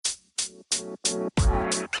Hi,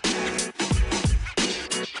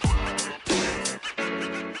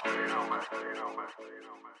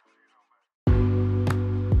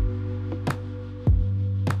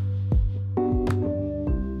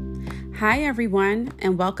 everyone,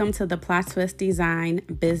 and welcome to the Plot Twist Design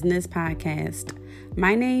Business Podcast.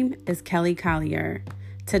 My name is Kelly Collier.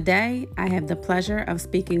 Today, I have the pleasure of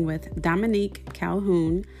speaking with Dominique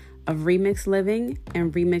Calhoun of Remix Living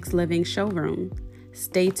and Remix Living Showroom.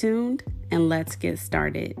 Stay tuned and let's get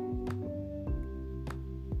started.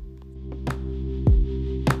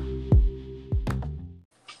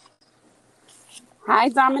 Hi,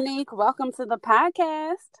 Dominique. Welcome to the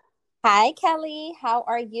podcast. Hi, Kelly. How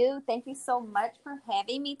are you? Thank you so much for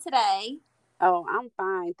having me today. Oh, I'm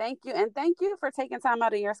fine. Thank you. And thank you for taking time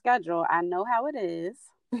out of your schedule. I know how it is.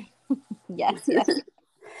 Yes.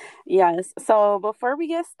 Yes. So before we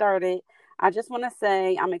get started, I just want to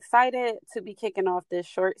say I'm excited to be kicking off this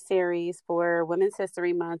short series for Women's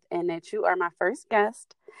History Month and that you are my first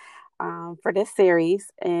guest for this series.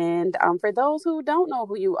 And for those who don't know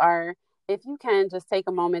who you are, if you can just take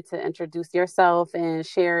a moment to introduce yourself and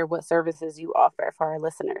share what services you offer for our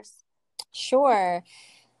listeners. Sure.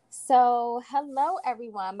 So, hello,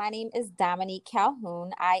 everyone. My name is Dominique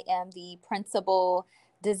Calhoun. I am the principal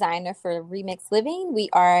designer for Remix Living. We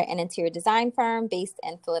are an interior design firm based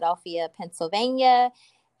in Philadelphia, Pennsylvania,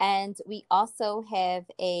 and we also have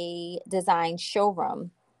a design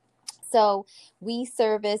showroom. So we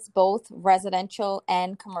service both residential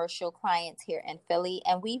and commercial clients here in Philly,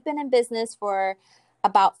 and we've been in business for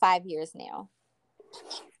about 5 years now.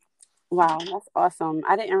 Wow, that's awesome.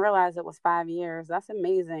 I didn't realize it was 5 years. That's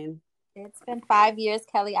amazing. It's been 5 years,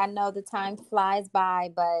 Kelly. I know the time flies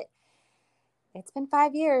by, but it's been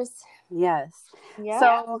 5 years. Yes. Yeah.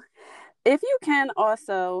 So if you can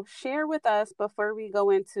also share with us before we go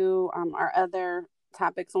into our other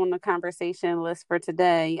topics on the conversation list for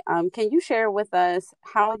today, can you share with us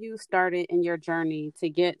how you started in your journey to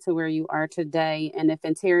get to where you are today, and if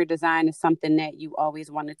interior design is something that you always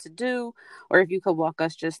wanted to do, or if you could walk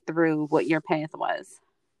us just through what your path was?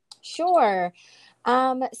 Sure.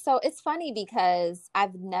 So it's funny because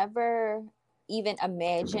I've never even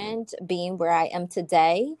imagined being where I am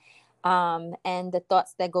today. And the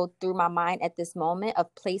thoughts that go through my mind at this moment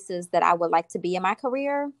of places that I would like to be in my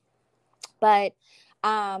career. But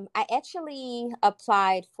I actually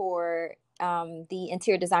applied for the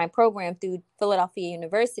interior design program through Philadelphia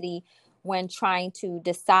University when trying to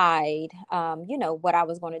decide, what I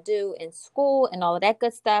was going to do in school and all of that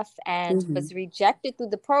good stuff, and was rejected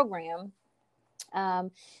through the program.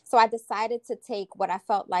 So I decided to take what I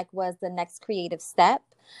felt like was the next creative step,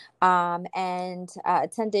 and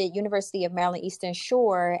attended University of Maryland Eastern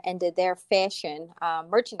Shore and did their fashion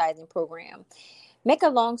merchandising program. Make a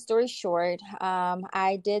long story short,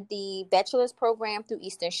 I did the bachelor's program through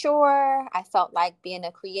Eastern Shore. I felt like being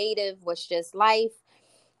a creative was just life.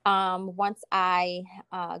 Once I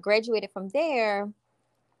graduated from there,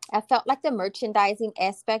 I felt like the merchandising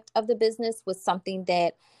aspect of the business was something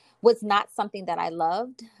that was not something that I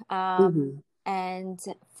loved. And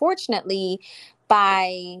fortunately,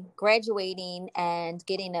 by graduating and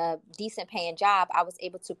getting a decent paying job, I was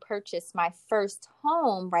able to purchase my first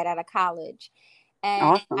home right out of college. And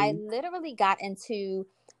Awesome. I literally got into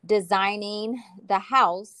designing the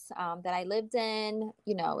house that I lived in,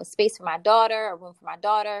 a space for my daughter, a room for my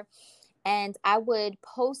daughter. And I would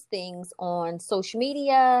post things on social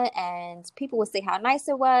media and people would say how nice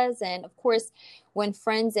it was. And of course, when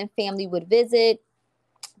friends and family would visit,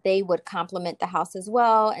 they would compliment the house as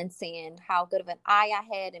well and saying how good of an eye I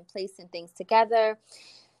had in placing things together.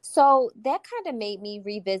 So that kind of made me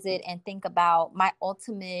revisit and think about my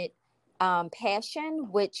ultimate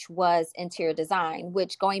passion, which was interior design,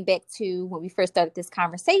 which going back to when we first started this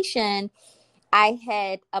conversation, I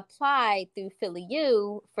had applied through Philly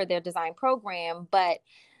U for their design program, but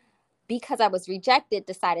because I was rejected,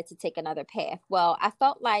 decided to take another path. Well, I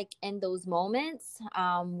felt like in those moments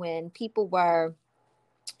when people were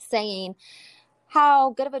saying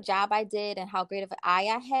how good of a job I did and how great of an eye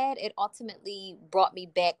I had, it ultimately brought me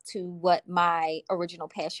back to what my original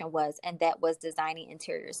passion was, and that was designing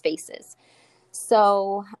interior spaces.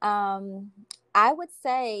 So I would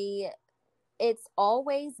say it's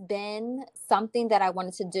always been something that I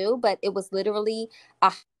wanted to do, but it was literally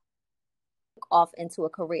off into a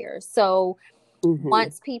career. So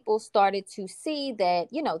once people started to see that,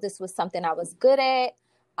 this was something I was good at,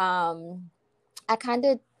 I kind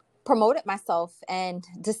of promoted myself and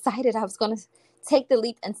decided I was going to take the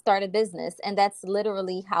leap and start a business. And that's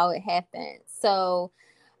literally how it happened. So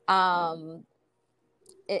I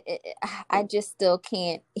just still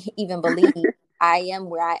can't even believe I am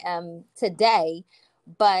where I am today.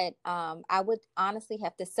 But I would honestly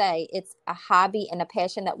have to say it's a hobby and a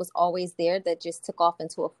passion that was always there that just took off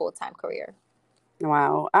into a full-time career.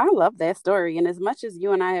 Wow, I love that story. And as much as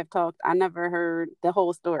you and I have talked, I never heard the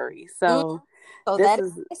whole story. Mm, So so this that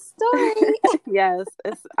is is my story. yes,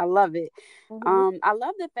 I love it. Hmm. I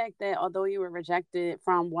love the fact that although you were rejected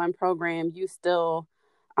from one program, you still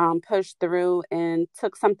pushed through and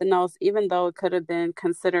took something else, even though it could have been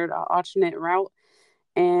considered an alternate route.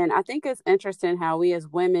 And I think it's interesting how we as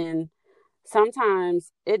women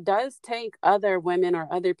sometimes it does take other women or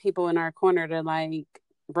other people in our corner to like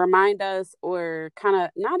remind us or kind of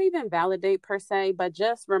not even validate per se, but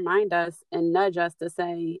just remind us and nudge us to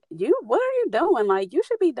say, you, what are you doing? Like, you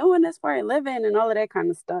should be doing this for a living and all of that kind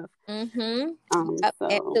of stuff. Mm-hmm. Yep, So,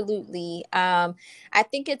 absolutely. I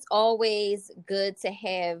think it's always good to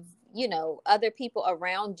have, other people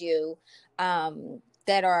around you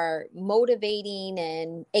that are motivating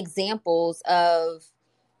and examples of,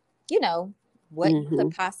 you know, what you could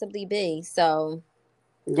mhm. possibly be. So,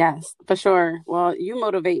 Yes, for sure. Well, you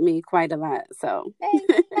motivate me quite a lot. So, thank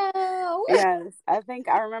you. yes, I think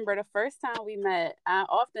I remember the first time we met. I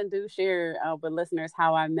often do share with listeners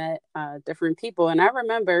how I met different people. And I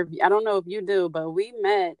remember, I don't know if you do, but we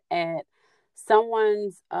met at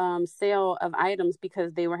someone's sale of items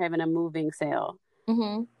because they were having a moving sale.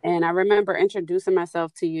 Hmm. And I remember introducing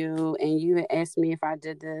myself to you, and you had asked me if I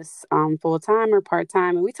did this full time or part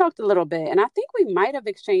time. And we talked a little bit. And I think we might have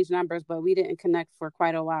exchanged numbers, but we didn't connect for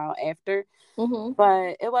quite a while after. Hmm.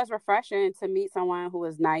 But it was refreshing to meet someone who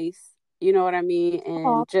was nice, you know what I mean?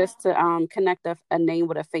 Oh, And just to connect a name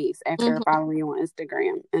with a face after hmm. following you on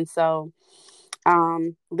Instagram. And so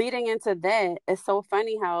leading into that, it's so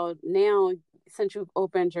funny how now, since you've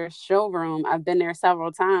opened your showroom, I've been there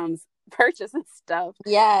several times purchasing stuff.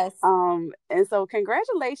 Yes. And so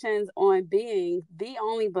congratulations on being the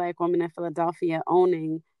only Black woman in Philadelphia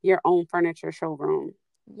owning your own furniture showroom.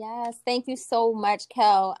 Yes. Thank you so much,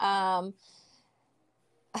 Kel.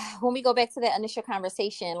 When we go back to that initial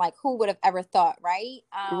conversation, like who would have ever thought, right?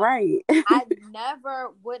 Right. I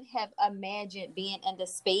never would have imagined being in the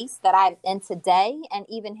space that I'm in today and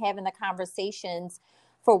even having the conversations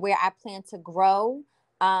for where I plan to grow,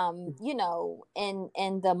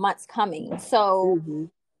 in the months coming. So Hmm.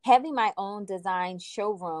 having my own design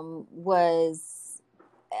showroom was,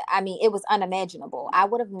 I mean, it was unimaginable. I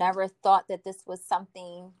would have never thought that this was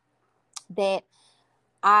something that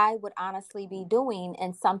I would honestly be doing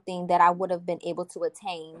and something that I would have been able to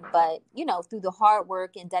attain. But, through the hard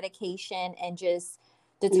work and dedication and just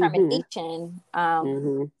Hmm. determination,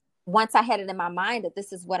 Hmm. once I had it in my mind that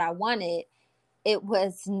this is what I wanted, it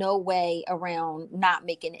was no way around not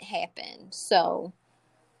making it happen. So,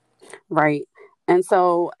 Right. And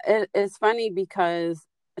so it's funny because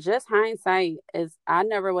just hindsight is I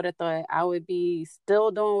never would have thought I would be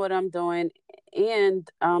still doing what I'm doing and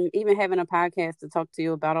even having a podcast to talk to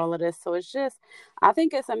you about all of this. So it's just I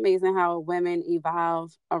think it's amazing how women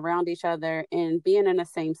evolve around each other and being in the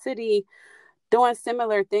same city, doing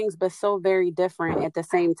similar things but so very different at the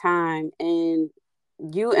same time. And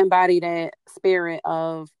you embody that spirit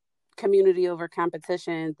of community over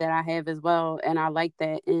competition that I have as well. And I like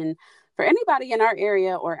that. And for anybody in our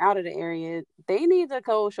area or out of the area, they need to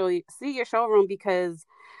go see your showroom because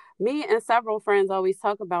me and several friends always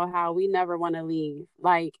talk about how we never want to leave.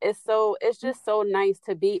 Like it's just so nice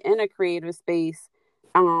to be in a creative space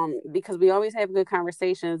because we always have good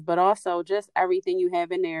conversations, but also just everything you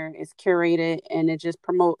have in there is curated and it just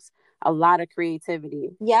promotes a lot of creativity.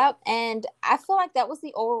 yep. And I feel like that was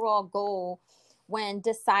the overall goal when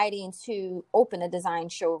deciding to open a design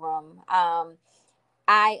showroom.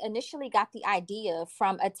 I initially got the idea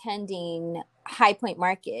from attending High Point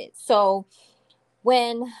Market. So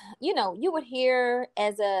when, you would hear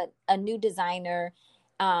as a new designer,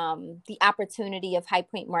 the opportunity of High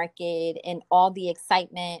Point Market and all the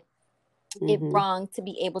excitement it Hmm. brought to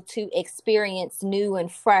be able to experience new and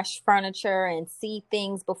fresh furniture and see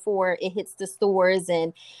things before it hits the stores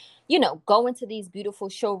and, go into these beautiful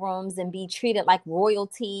showrooms and be treated like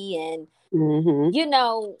royalty. And, Hmm.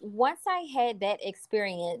 once I had that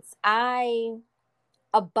experience, a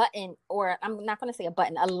button, or I'm not going to say a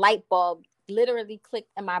button, a light bulb literally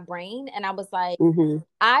clicked in my brain. And I was like, Hmm.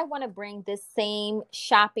 I want to bring this same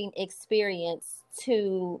shopping experience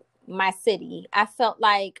to my city. I felt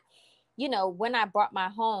like, when I bought my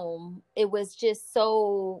home, it was just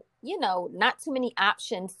so, not too many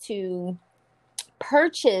options to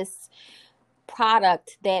purchase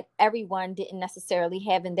product that everyone didn't necessarily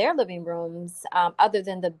have in their living rooms, other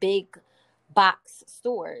than the big box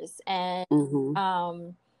stores. And Hmm.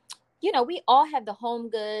 um, we all have the Home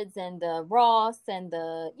Goods and the Ross and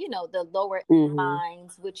the lower Mm-hmm.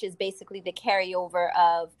 lines, which is basically the carryover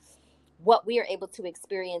of what we are able to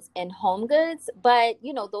experience in Home Goods. But,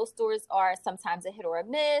 those stores are sometimes a hit or a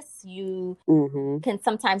miss. You Mm-hmm. can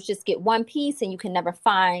sometimes just get one piece and you can never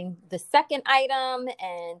find the second item.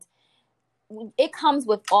 And it comes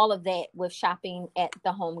with all of that with shopping at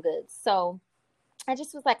the Home Goods. So I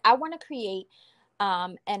just was like, I want to create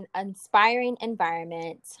an inspiring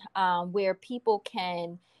environment where people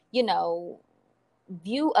can, you know,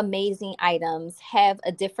 view amazing items, have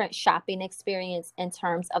a different shopping experience in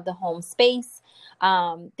terms of the home space.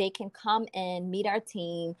 They can come and meet our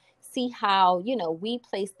team, see how, we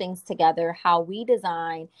place things together, how we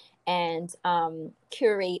design and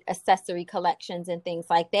curate accessory collections and things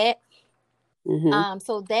like that. Mm-hmm.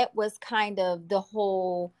 So that was kind of the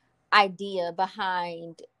whole idea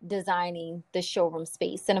behind designing the showroom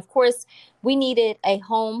space. And of course, we needed a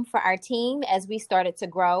home for our team as we started to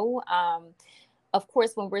grow. Of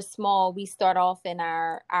course, when we're small, we start off in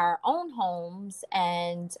our own homes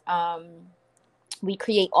and we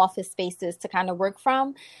create office spaces to kind of work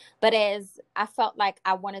from. But as I felt like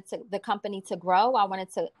I wanted the company to grow, I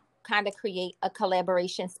wanted to kind of create a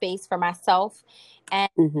collaboration space for myself and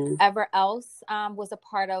Mm-hmm. whoever else was a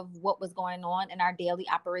part of what was going on in our daily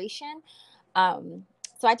operation.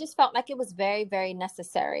 So I just felt like it was very, very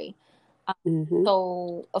necessary. Mm-hmm.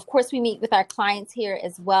 So, of course, we meet with our clients here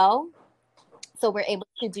as well. So we're able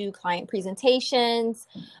to do client presentations.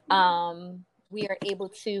 We are able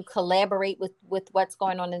to collaborate with what's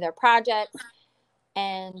going on in their projects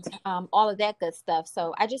and all of that good stuff.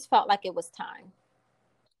 So I just felt like it was time.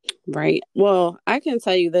 Right. Well, I can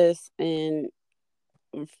tell you this, and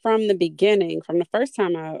from the beginning, from the first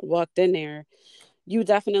time I walked in there, you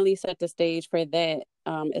definitely set the stage for that,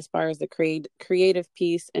 as far as the creative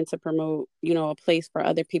piece and to promote, a place for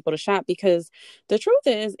other people to shop. Because the truth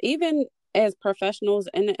is, even as professionals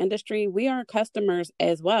in the industry, we are customers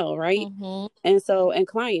as well, right? Mm-hmm. And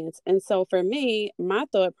clients. And so for me, my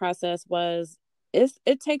thought process was,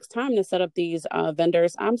 it takes time to set up these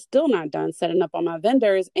vendors. I'm still not done setting up all my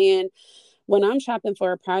vendors. And when I'm shopping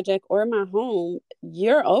for a project or my home,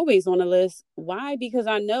 you're always on the list. Why? Because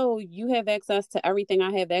I know you have access to everything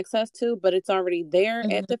I have access to, but it's already there at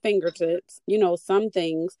Mm-hmm. the fingertips, some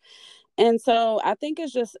things. And so I think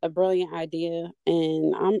it's just a brilliant idea.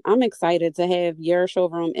 And I'm excited to have your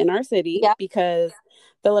showroom in our city Yeah. because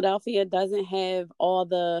Philadelphia doesn't have all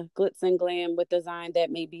the glitz and glam with design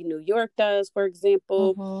that maybe New York does, for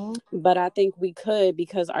example. Mm-hmm. But I think we could,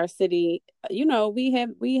 because our city, we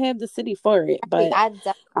have the city for it. But I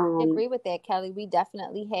definitely um agree with that, Kelly. We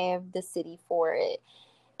definitely have the city for it.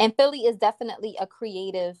 And Philly is definitely a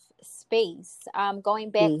creative space.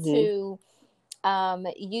 Going back mhm, to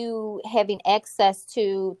you having access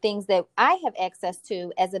to things that I have access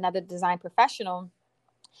to as another design professional,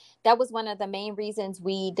 that was one of the main reasons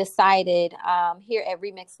we decided here at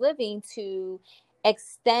Remix Living to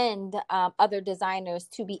extend other designers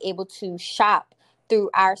to be able to shop through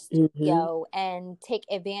our mhm, studio and take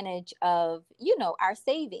advantage of our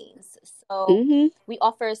savings. So mhm, we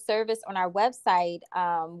offer a service on our website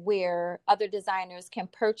where other designers can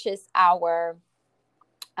purchase our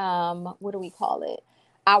what do we call it?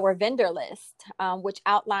 Our vendor list, which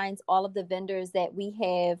outlines all of the vendors that we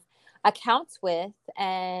have accounts with.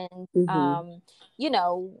 And, mhm,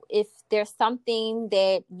 if there's something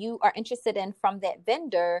that you are interested in from that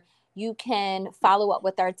vendor, you can follow up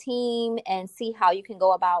with our team and see how you can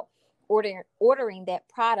go about ordering that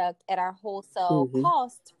product at our wholesale mhm,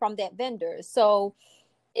 cost from that vendor. So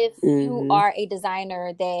if you mhm. are a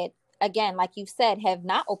designer that, again, like you said, have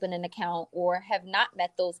not opened an account or have not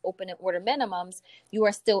met those open and order minimums, you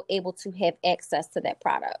are still able to have access to that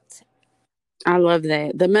product. I love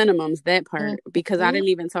that. The minimums, that part, because I Mm-hmm. didn't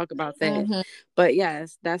even talk about that. Mm-hmm. But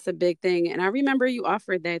yes, that's a big thing. And I remember you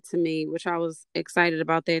offered that to me, which I was excited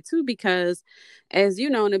about that too, because as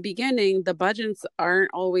you know, in the beginning, the budgets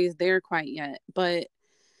aren't always there quite yet. But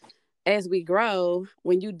as we grow,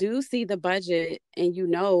 when you do see the budget and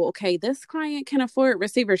okay, this client can afford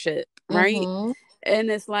receivership, right? Mm-hmm.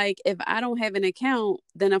 And it's like, if I don't have an account,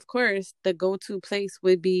 then of course the go-to place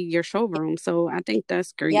would be your showroom. So I think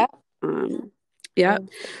that's great. Yep. Yeah.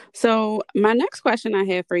 So my next question I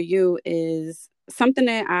have for you is something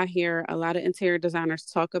that I hear a lot of interior designers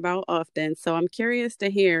talk about often. So I'm curious to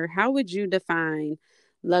hear, how would you define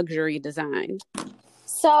luxury design?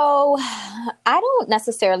 So I don't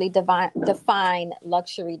necessarily define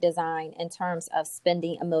luxury design in terms of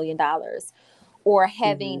spending $1 million or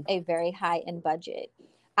having Mm-hmm. a very high end budget.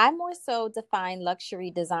 I more so define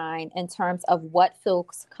luxury design in terms of what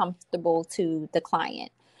feels comfortable to the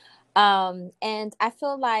client. And I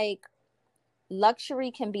feel like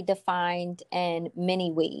luxury can be defined in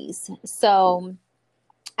many ways. So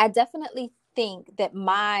I definitely think that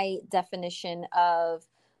my definition of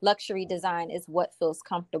luxury design is what feels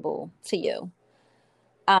comfortable to you.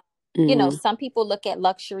 Um, Mm-hmm. some people look at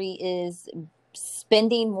luxury is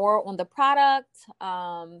spending more on the product.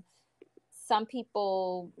 Some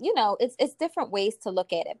people, it's different ways to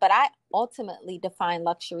look at it. But I ultimately define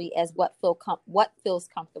luxury as what feels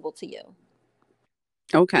comfortable to you.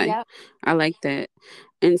 Okay. Yep. I like that.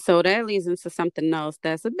 And so that leads into something else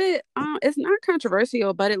that's a bit, it's not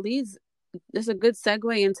controversial, but it's a good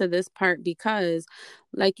segue into this part because,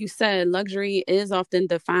 like you said, luxury is often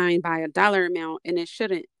defined by a dollar amount and it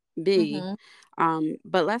shouldn't be. Mm-hmm.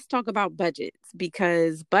 But let's talk about budgets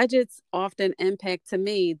because budgets often impact to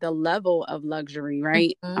me the level of luxury,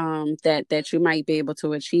 right? Mm-hmm. That you might be able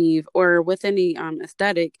to achieve or with any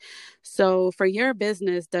aesthetic. So, for your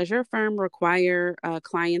business, does your firm require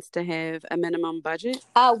clients to have a minimum budget?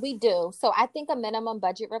 We do. So I think a minimum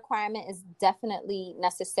budget requirement is definitely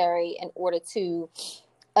necessary in order to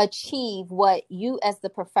achieve what you as the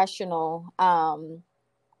professional, want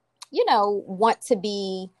to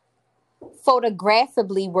be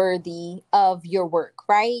photographically worthy of your work,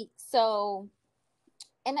 right? So,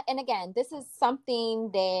 and again, this is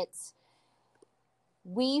something that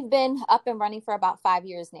we've been up and running for about 5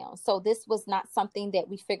 years now. So this was not something that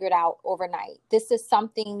we figured out overnight. This is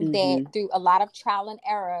something that Mm-hmm. through a lot of trial and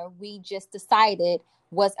error, we just decided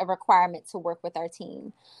was a requirement to work with our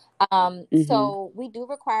team. Mm-hmm. So we do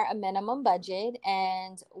require a minimum budget.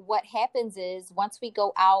 And what happens is once we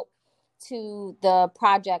go out to the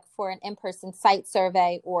project for an in-person site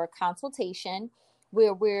survey or consultation,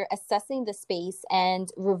 where we're assessing the space and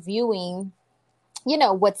reviewing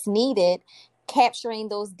what's needed, capturing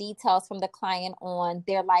those details from the client on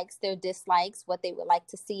their likes, their dislikes, what they would like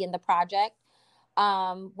to see in the project.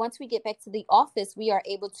 Once we get back to the office, we are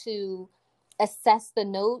able to assess the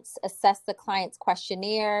notes, assess the client's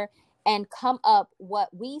questionnaire, and come up what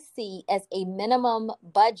we see as a minimum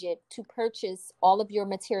budget to purchase all of your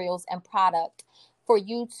materials and product for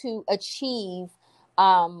you to achieve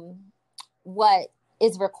what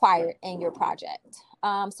is required in your project.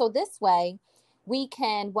 So this way, we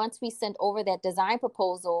can, once we send over that design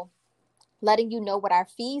proposal, letting you know what our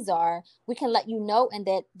fees are, we can let you know in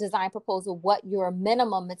that design proposal what your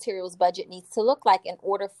minimum materials budget needs to look like in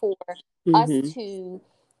order for us Mm-hmm. to,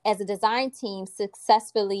 as a design team,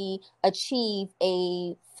 successfully achieve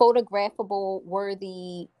a photographable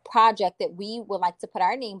worthy project that we would like to put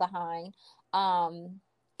our name behind.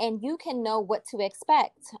 And you can know what to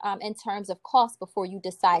expect in terms of cost before you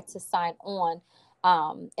decide to sign on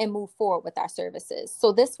and move forward with our services.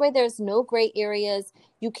 So this way, there's no gray areas.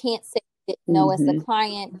 You can't say no as the Mm-hmm.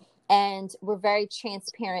 client, and we're very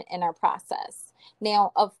transparent in our process.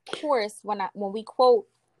 Now, of course, when we quote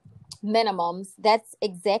minimums, that's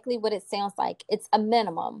exactly what it sounds like. It's a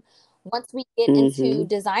minimum. Once we get into Mm-hmm.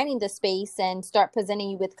 designing the space and start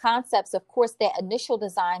presenting you with concepts, of course, that initial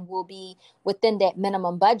design will be within that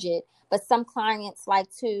minimum budget. But some clients like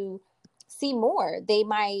to see more. They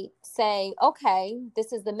might say, okay,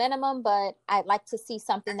 this is the minimum, but I'd like to see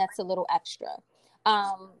something that's a little extra.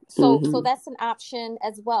 So Mm-hmm. that's an option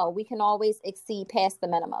as well. We can always exceed past the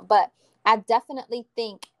minimum. But I definitely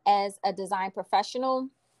think as a design professional,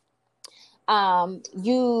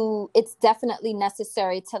 it's definitely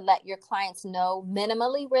necessary to let your clients know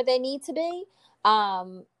minimally where they need to be.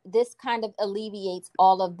 This kind of alleviates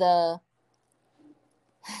all of the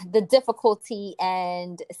difficulty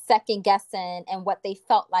and second guessing and what they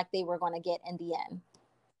felt like they were going to get in the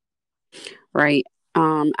Right.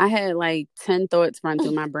 I had like 10 thoughts run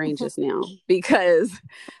through my brain just now because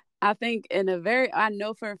I think I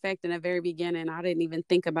know for a fact in the very beginning, I didn't even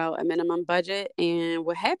think about a minimum budget. And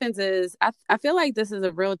what happens is I feel like this is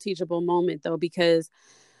a real teachable moment though, because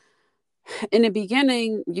in the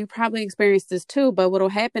beginning, you probably experienced this too, but what'll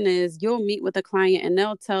happen is you'll meet with a client and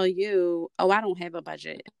they'll tell you, oh, I don't have a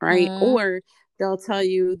budget, right? end. Or they'll tell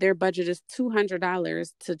you their budget is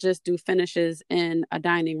 $200 to just do finishes in a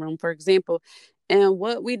dining room, for example. And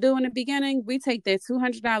what we do in the beginning, we take that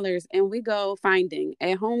 $200 and we go finding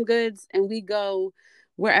at Home Goods and we go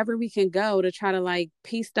wherever we can go to try to like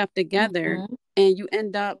piece stuff together. Mm-hmm. And you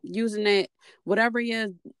end up using it, whatever your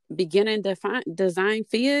beginning design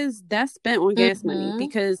fee is, that's spent on gas money Mm-hmm.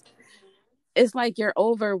 because it's like you're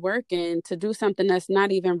overworking to do something that's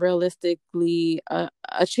not even realistically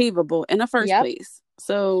achievable in the first Yep. place.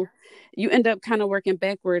 So you end up kind of working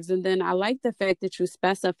backwards. And then I like the fact that you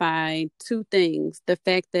specify two things: the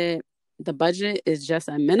fact that the budget is just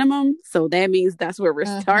a minimum, so that means that's where we're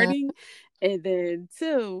Mm-hmm. starting, and then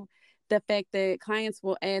two, the fact that clients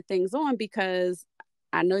will add things on, because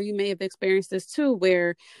I know you may have experienced this too,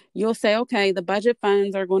 where you'll say, okay, the budget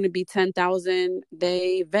funds are going to be 10,000.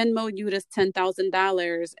 They Venmo you this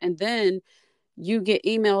 $10,000, and then you get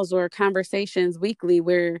emails or conversations weekly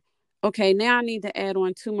where, okay, now I need to add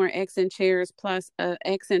on 2 more accent chairs plus a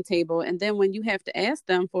accent table. And then when you have to ask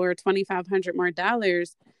them for $2,500 more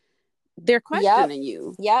dollars, they're Yep. questioning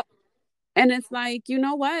you. Yep. And it's like, you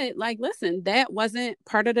know what? Like, listen, that wasn't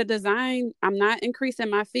part of the design. I'm not increasing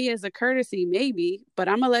my fee as a courtesy, maybe, but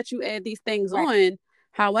I'm gonna let you add these things Right. on.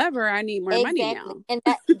 However, I need more money Exactly. now. And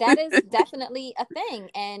that is definitely a thing.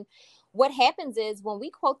 And what happens is when we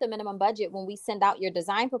quote the minimum budget, when we send out your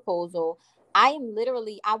design proposal, I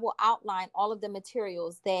will outline all of the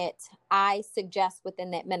materials that I suggest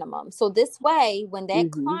within that minimum. So this way, when that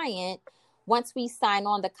Mm-hmm. client, once we sign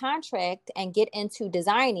on the contract and get into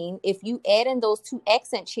designing, if you add in those 2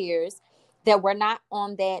 accent chairs that were not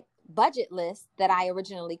on that budget list that I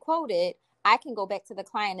originally quoted, I can go back to the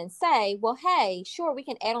client and say, well, hey, sure, we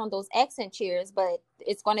can add on those accent chairs, but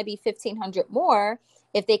it's going to be $1,500 more.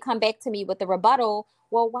 If they come back to me with the rebuttal,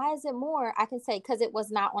 well, why is it more? I can say, because it was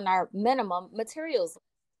not on our minimum materials.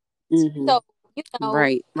 Mm-hmm. So,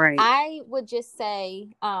 Right. I would just say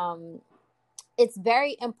it's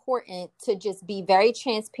very important to just be very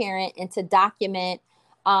transparent and to document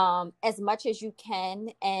as much as you can.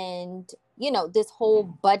 And, this whole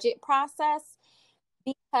budget process,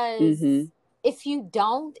 because Mm-hmm. if you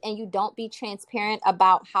don't and you don't be transparent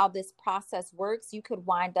about how this process works, you could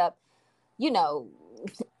wind up, you know,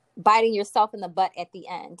 biting yourself in the butt at the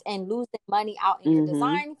end and losing money out in your Mm-hmm.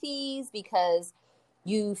 design fees because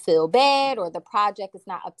you feel bad or the project is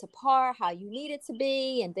not up to par how you need it to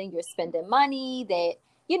be. And then you're spending money that,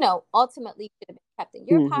 ultimately should have been kept in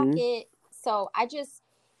your Mm-hmm. pocket. So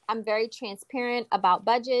I'm very transparent about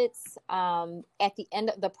budgets at the end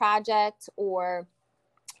of the project, or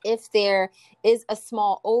if there is a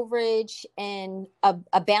small overage and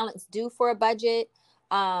a balance due for a budget,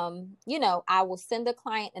 I will send the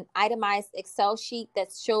client an itemized Excel sheet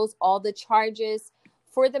that shows all the charges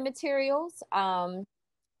for the materials. Again,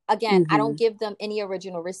 I Mm-hmm. don't give them any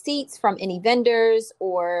original receipts from any vendors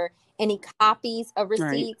or any copies of Right.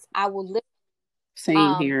 receipts. I will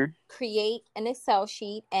Same here. create an Excel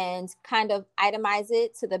sheet and kind of itemize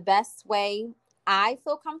it to the best way I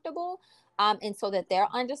feel comfortable. And so that they'll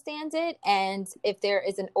understand it. And if there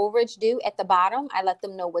is an overage due at the bottom, I let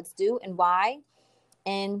them know what's due and why.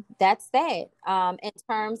 And that's that. In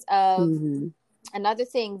terms of Mm-hmm. another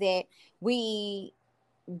thing that we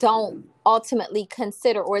don't ultimately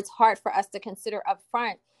consider, or it's hard for us to consider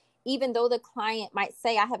upfront, even though the client might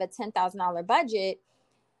say, I have a $10,000 budget.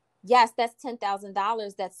 Yes, that's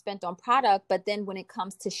 $10,000 that's spent on product. But then when it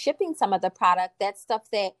comes to shipping some of the product, that's stuff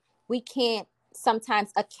that we can't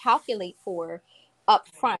sometimes calculate for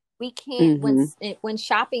upfront. We can't, Mm-hmm. when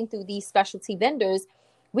shopping through these specialty vendors,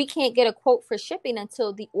 we can't get a quote for shipping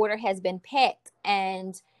until the order has been packed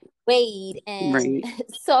and weighed. And Right.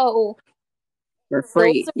 so For those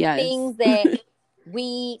free. are Yes. things that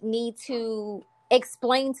we need to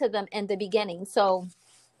explain to them in the beginning. So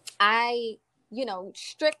I,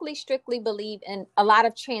 strictly believe in a lot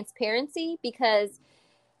of transparency, because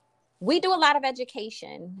we do a lot of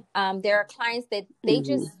education. There are clients that they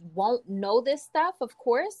Mm-hmm. just won't know this stuff, of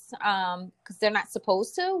course, because they're not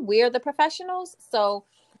supposed to. We're the professionals. So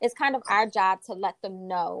it's kind of our job to let them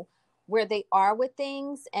know where they are with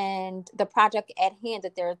things and the project at hand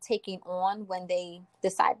that they're taking on when they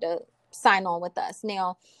decide to sign on with us.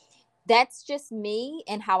 Now, that's just me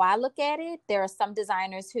and how I look at it. There are some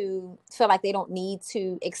designers who feel like they don't need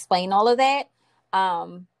to explain all of that.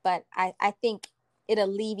 But I think it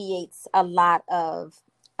alleviates a lot of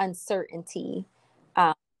uncertainty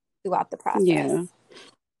um, throughout the process. Yeah.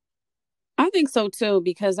 I think so too,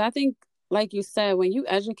 because I think, like you said, when you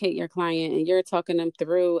educate your client and you're talking them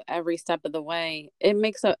through every step of the way, I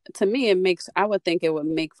would think it would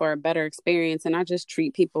make for a better experience. And I just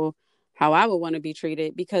treat people how I would want to be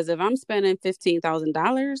treated. Because if I'm spending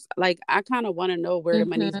 $15,000, like, I kind of want to know where the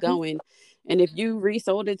money's Mm-hmm. going. And if you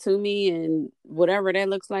resold it to me and whatever that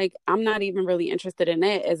looks like, I'm not even really interested in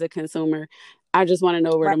that as a consumer. I just want to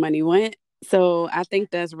know where the Right. money went. So I think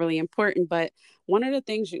that's really important. But one of the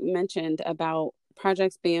things you mentioned about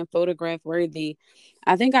projects being photograph worthy,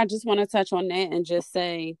 I think I just want to touch on that and just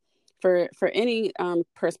say, for any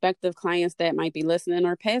prospective clients that might be listening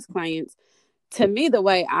or past clients, to me, the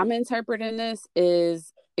way I'm interpreting this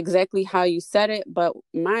is exactly how you said it, but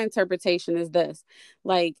my interpretation is this.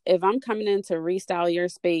 Like, if I'm coming in to restyle your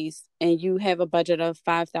space and you have a budget of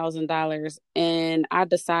 $5,000 and I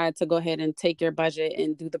decide to go ahead and take your budget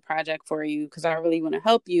and do the project for you because I really want to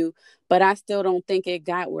help you, but I still don't think it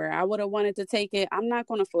got where I would have wanted to take it, I'm not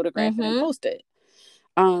going to photograph it and Mm-hmm. post it.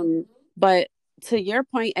 But to your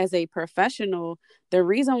point, as a professional, the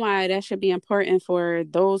reason why that should be important for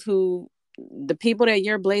the people that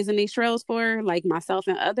you're blazing these trails for, like myself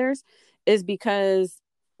and others, is because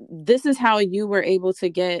this is how you were able to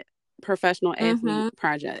get professional athlete Mm-hmm.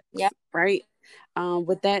 projects, Yep. right?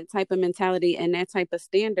 With that type of mentality and that type of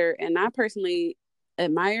standard. And I personally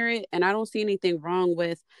admire it. And I don't see anything wrong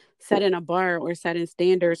with setting a bar or setting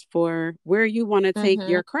standards for where you want to take Mm-hmm.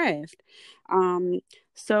 your craft. Um,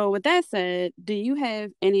 so, with that said, do you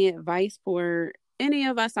have any advice for any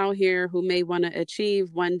of us out here who may want to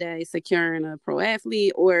achieve one day securing a pro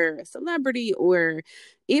athlete or a celebrity or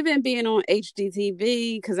even being on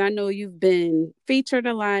HGTV? Because I know you've been featured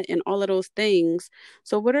a lot and all of those things.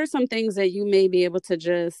 So, what are some things that you may be able to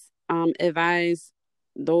just advise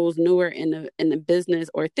those newer in the business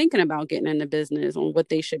or thinking about getting in the business on what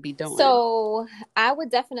they should be doing? So I would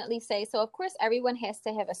definitely say, so of course, everyone has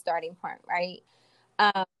to have a starting point, right?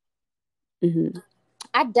 Um, Mm-hmm.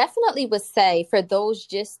 I definitely would say for those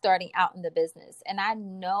just starting out in the business, and I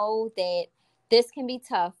know that this can be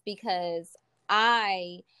tough because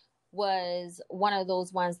I was one of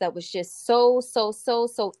those ones that was just so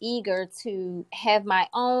eager to have my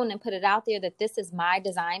own and put it out there that this is my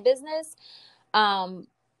design business. Um,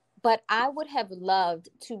 but I would have loved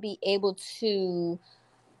to be able to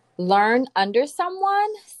learn under someone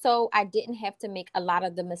so I didn't have to make a lot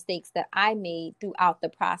of the mistakes that I made throughout the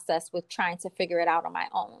process with trying to figure it out on my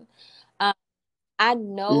own. Um, I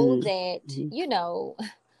know that, Mm-hmm. you know,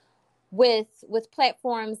 with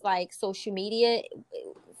platforms like social media,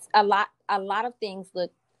 a lot of things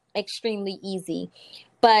look extremely easy,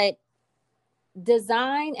 but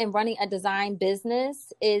design and running a design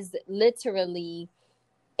business is literally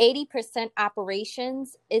 80%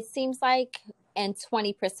 operations, it seems like, and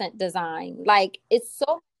 20% design. Like, it's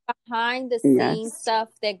so behind the scenes Yes. stuff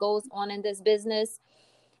that goes on in this business.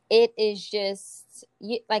 It is just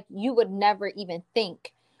like you would never even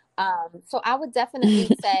think. So I would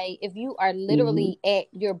definitely say if you are Mm-hmm. literally at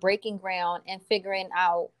your breaking ground and figuring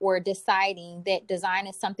out or deciding that design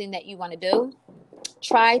is something that you want to do,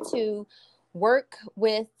 try to work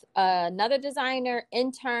with another designer,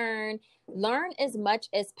 intern, learn as much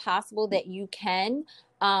as possible that you can,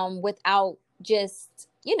 without just,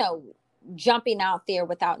 jumping out there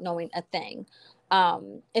without knowing a thing.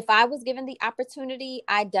 If I was given the opportunity,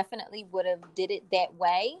 I definitely would have did it that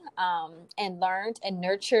way, and learned and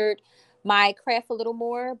nurtured my craft a little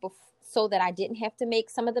more so that I didn't have to make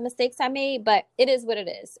some of the mistakes I made. But it is what it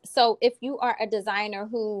is. So if you are a designer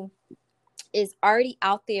who is already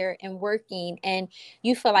out there and working and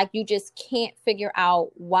you feel like you just can't figure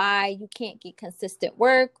out why you can't get consistent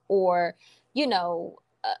work or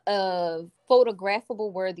a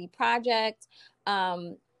photographable worthy project,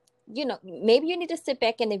 maybe you need to sit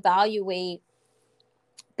back and evaluate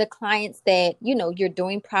the clients that you're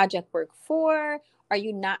doing project work for. Are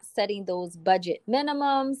you not setting those budget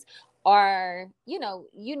minimums? Or you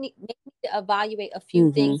need to evaluate a few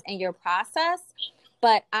Mm-hmm. things in your process.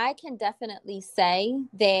 But I can definitely say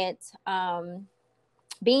that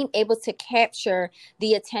being able to capture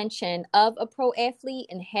the attention of a pro athlete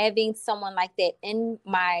and having someone like that in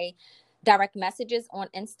my direct messages on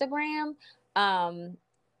Instagram, um,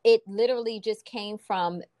 it literally just came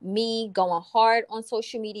from me going hard on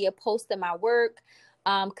social media, posting my work,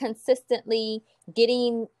 consistently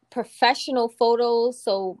getting professional photos.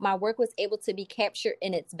 So my work was able to be captured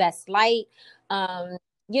in its best light. Not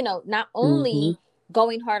Mm-hmm. only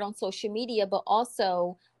going hard on social media, but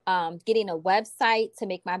also getting a website to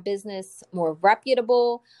make my business more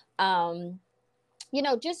reputable.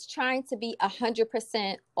 Just trying to be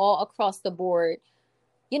 100% all across the board,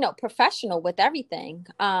 professional with everything.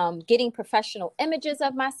 Getting professional images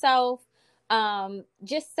of myself.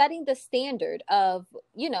 Just setting the standard of,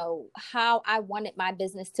 how I wanted my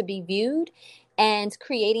business to be viewed and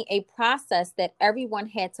creating a process that everyone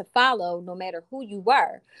had to follow no matter who you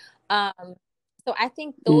were. Um, so I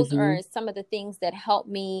think those Mm-hmm. are some of the things that helped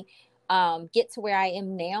me get to where I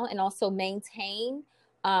am now and also maintain,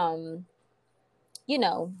 um, you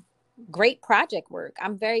know, great project work.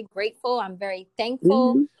 I'm very grateful. I'm very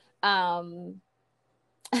thankful. Mm-hmm. Um,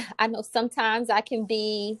 I know sometimes I can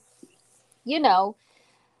be, you know,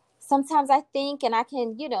 sometimes I think and I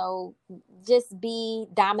can, just be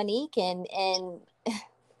Dominique and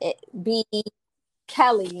be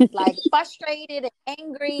Kelly, like frustrated and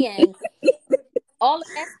angry and all of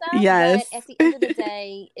that stuff. Yes. But at the end of the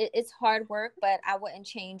day, it's hard work, but I wouldn't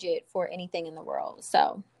change it for anything in the world.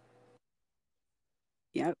 So,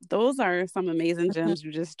 Yep. Those are some amazing mhm. gems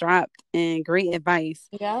you just dropped and great advice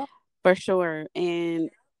Yeah. for sure. And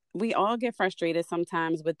we all get frustrated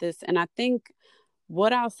sometimes with this. And I think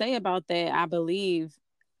what I'll say about that, I believe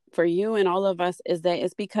for you and all of us, is that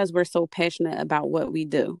it's because we're so passionate about what we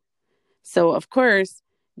do. So, of course,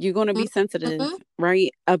 you're going to be sensitive, Mhm.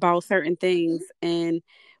 right, about certain things. And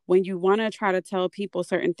when you want to try to tell people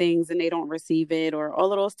certain things and they don't receive it, or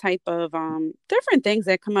all of those type of different things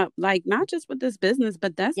that come up, like not just with this business,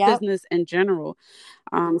 but that's Yep. business in general.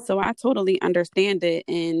 So I totally understand it.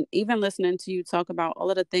 And even listening to you talk about all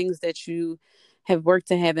of the things that you have worked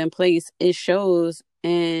to have in place, it shows.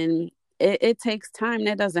 And it takes time.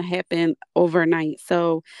 That doesn't happen overnight.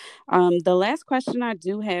 So the last question I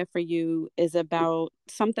do have for you is about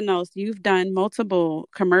something else. You've done multiple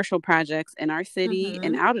commercial projects in our city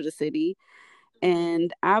and Mhm. out of the city.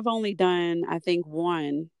 And I've only done, I think,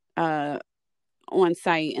 one on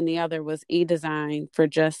site, and the other was e-design for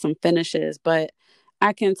just some finishes. But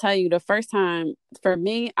I can tell you, the first time for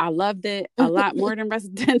me, I loved it a lot more than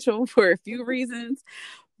residential for a few reasons.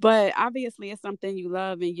 But obviously, it's something you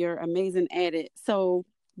love and you're amazing at it. So,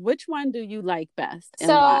 which one do you like best and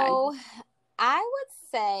why? So, I would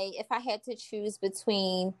say if I had to choose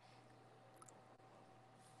between,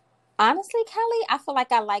 honestly, Kelly, I feel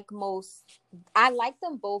like I like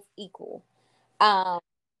them both equal. Um,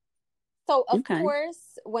 so of Okay.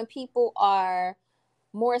 course, when people are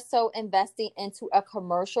more so investing into a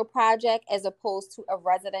commercial project as opposed to a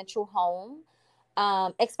residential home,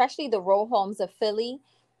 especially the row homes of Philly,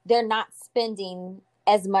 they're not spending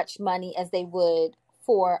as much money as they would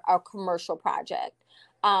for a commercial project.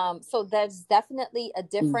 So there's definitely a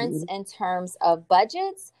difference Mm-hmm. in terms of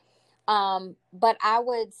budgets. But I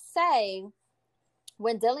would say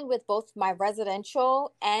when dealing with both my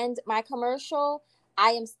residential and my commercial,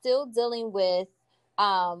 I am still dealing with,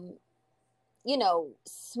 um,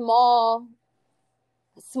 small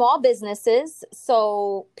businesses.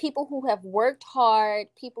 So people who have worked hard,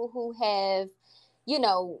 people who have,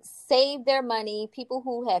 saved their money, people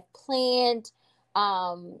who have planned,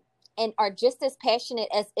 um, and are just as passionate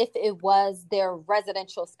as if it was their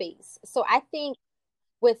residential space. So I think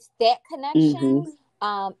with that Mm-hmm. connection,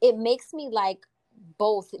 it makes me like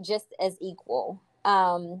both just as equal.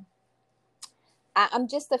 I'm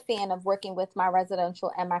just a fan of working with my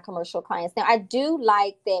residential and my commercial clients. Now, I do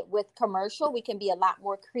like that with commercial, we can be a lot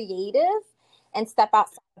more creative and step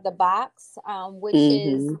outside the box, which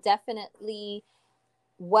is Mm-hmm. definitely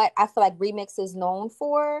what I feel like Remix is known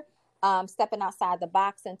for. Stepping outside the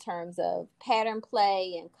box in terms of pattern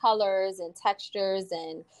play and colors and textures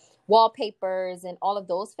and wallpapers and all of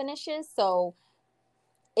those finishes. So,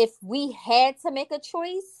 if we had to make a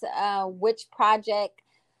choice, which project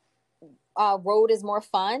road is more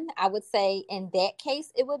fun, I would say in that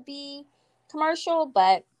case it would be commercial,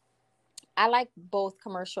 but I like both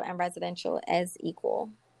commercial and residential as equal.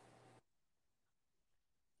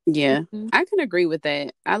 Yeah, Mhm. I can agree with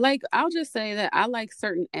that. I'll just say that I like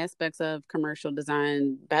certain aspects of commercial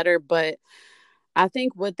design better, but I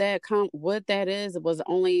think what that is was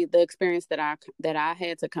only the experience that I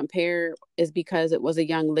had to compare is because it was a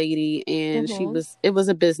young lady and Mhm. it was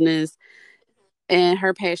a business and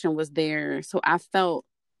her passion was there. So I felt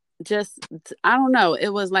just, I don't know, it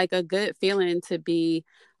was like a good feeling to be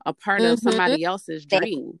a part of Mhm. somebody else's That-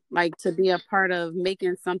 dream, like to be a part of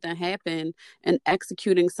making something happen and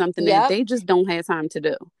executing something that Yep. they just don't have time to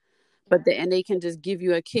do. And they can just give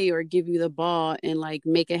you a key or give you the ball and like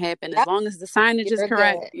make it happen. As Yep. long as the signage is You're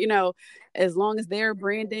correct, good. as long as their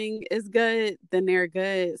branding is good, then they're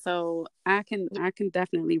good. So I can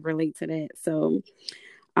definitely relate to that. So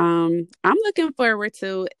I'm looking forward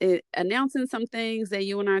to it, announcing some things that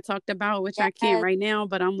you and I talked about, which I can't Yes. right now,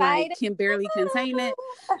 but I'm like Excited. can barely contain it.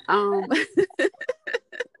 Um,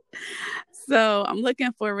 so I'm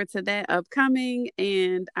looking forward to that upcoming,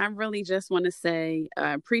 and I really just want to say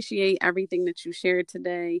appreciate everything that you shared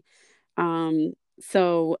today.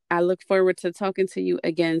 So I look forward to talking to you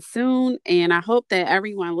again soon, and I hope that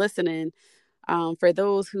everyone listening, for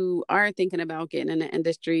those who are thinking about getting in the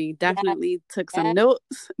industry, Yes. definitely took some Yes.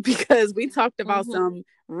 notes because we talked about Mhm. some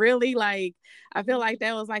really like, I feel like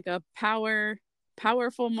that was like a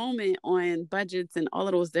powerful moment on budgets and all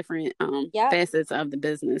of those different Yep. facets of the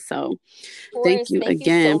business. So thank Course. you Thank you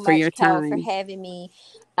so again for your much, Kel, for time. having me.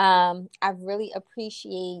 I really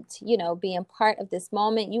appreciate, being part of this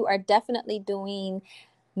moment. You are definitely doing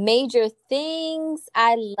major things.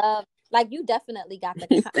 I love Like you definitely got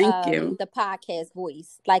Thank you. the podcast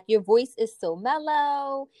voice. Like your voice is so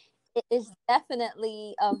mellow. It is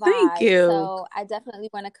definitely a Thank vibe. you. So I definitely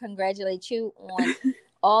want to congratulate you on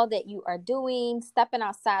all that you are doing, stepping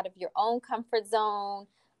outside of your own comfort zone.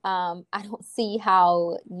 I don't see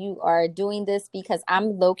how you are doing this because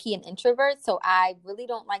I'm low key an introvert, so I really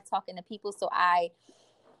don't like talking to people. So I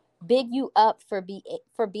big you up for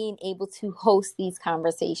being able to host these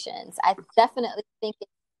conversations. I definitely think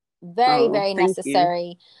it's very, Oh, very thank you.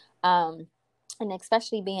 necessary. Um, and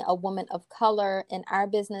especially being a woman of color in our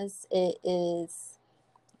business, it is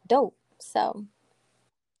dope. So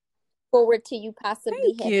forward to you possibly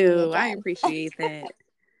Thank having me you. I again. appreciate that.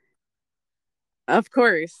 Of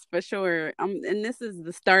course, for sure. And this is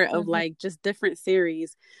the start of Mhm. like just different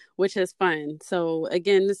series, which is fun. So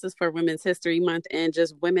again, this is for Women's History Month and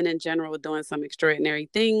just women in general doing some extraordinary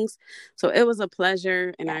things. So it was a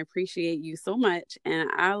pleasure, and Yeah. I appreciate you so much. And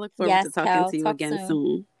I look forward to Yes, talking Cal. to you Talk again soon.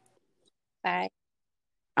 soon. Bye.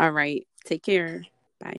 All right, take care.